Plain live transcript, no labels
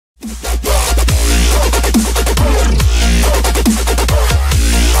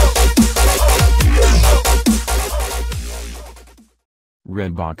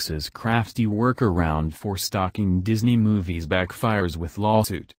Redbox's crafty workaround for stocking Disney movies backfires with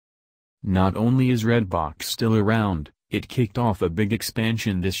lawsuit. Not only is Redbox still around, it kicked off a big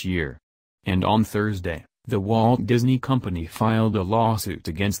expansion this year. And on Thursday, the Walt Disney Company filed a lawsuit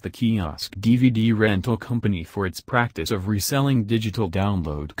against the kiosk DVD rental company for its practice of reselling digital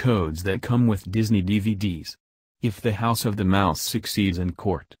download codes that come with Disney DVDs. If the House of the Mouse succeeds in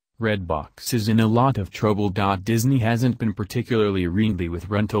court, Redbox is in a lot of trouble. Disney hasn't been particularly friendly with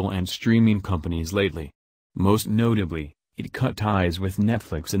rental and streaming companies lately. Most notably, it cut ties with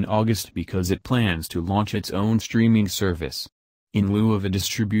Netflix in August because it plans to launch its own streaming service. In lieu of a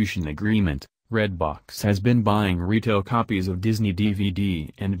distribution agreement, Redbox has been buying retail copies of Disney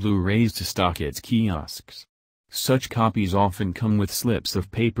DVD and Blu-rays to stock its kiosks. Such copies often come with slips of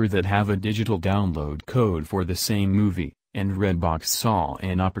paper that have a digital download code for the same movie, and Redbox saw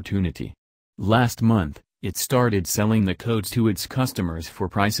an opportunity. Last month, it started selling the codes to its customers for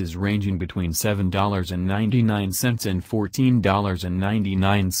prices ranging between $7.99 and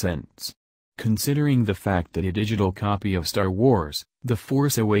 $14.99. Considering the fact that a digital copy of Star Wars: The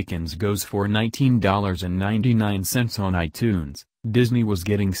Force Awakens goes for $19.99 on iTunes, Disney was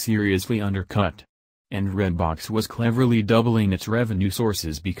getting seriously undercut. And Redbox was cleverly doubling its revenue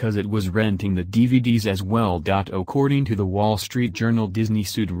sources because it was renting the DVDs as well. According to the Wall Street Journal, Disney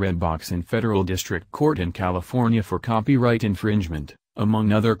sued Redbox in federal district court in California for copyright infringement,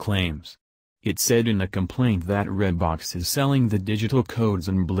 among other claims. It said in a complaint that Redbox is selling the digital codes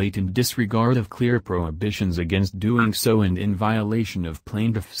in blatant disregard of clear prohibitions against doing so and in violation of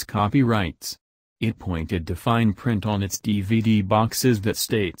plaintiffs' copyrights. It pointed to fine print on its DVD boxes that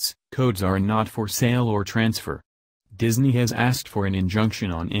states, "Codes are not for sale or transfer." Disney has asked for an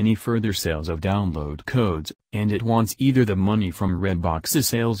injunction on any further sales of download codes, and it wants either the money from Redbox's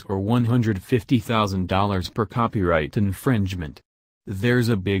sales or $150,000 per copyright infringement. There's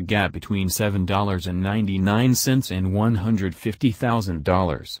a big gap between $7.99 and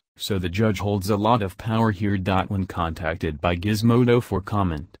 $150,000, so the judge holds a lot of power here. When contacted by Gizmodo for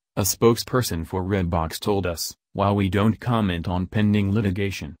comment, a spokesperson for Redbox told us, "While we don't comment on pending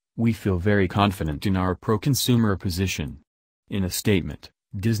litigation, we feel very confident in our pro-consumer position." In a statement,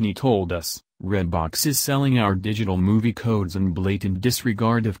 Disney told us, "Redbox is selling our digital movie codes in blatant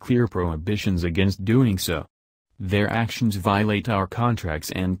disregard of clear prohibitions against doing so. Their actions violate our contracts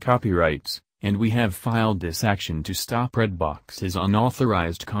and copyrights, and we have filed this action to stop Redbox's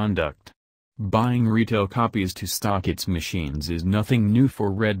unauthorized conduct." Buying retail copies to stock its machines is nothing new for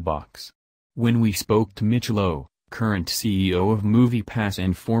Redbox. When we spoke to Mitch Lowe, current CEO of MoviePass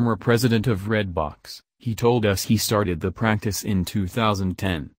and former president of Redbox, he told us he started the practice in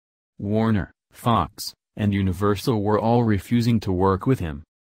 2010. Warner, Fox, and Universal were all refusing to work with him.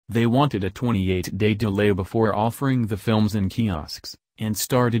 They wanted a 28-day delay before offering the films in kiosks, and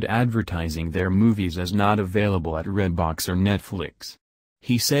started advertising their movies as not available at Redbox or Netflix.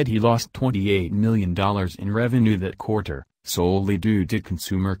 He said he lost $28 million in revenue that quarter, solely due to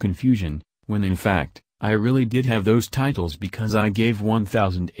consumer confusion, when in fact, "I really did have those titles because I gave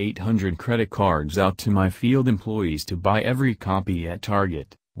 1,800 credit cards out to my field employees to buy every copy at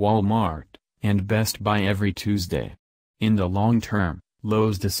Target, Walmart, and Best Buy every Tuesday." In the long term,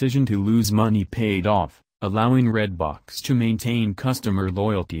 Lowe's decision to lose money paid off, allowing Redbox to maintain customer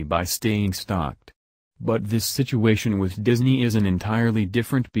loyalty by staying stocked. But this situation with Disney is an entirely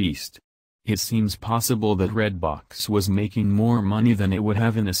different beast. It seems possible that Redbox was making more money than it would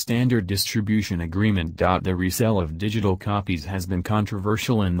have in a standard distribution agreement. The resale of digital copies has been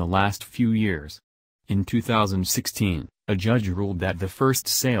controversial in the last few years. In 2016, a judge ruled that the first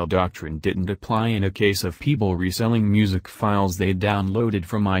sale doctrine didn't apply in a case of people reselling music files they downloaded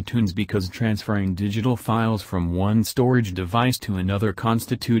from iTunes because transferring digital files from one storage device to another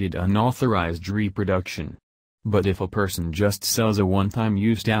constituted unauthorized reproduction. But if a person just sells a one-time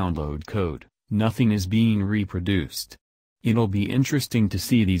use download code, nothing is being reproduced. It'll be interesting to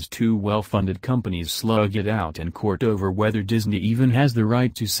see these two well-funded companies slug it out in court over whether Disney even has the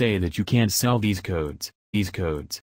right to say that you can't sell these codes.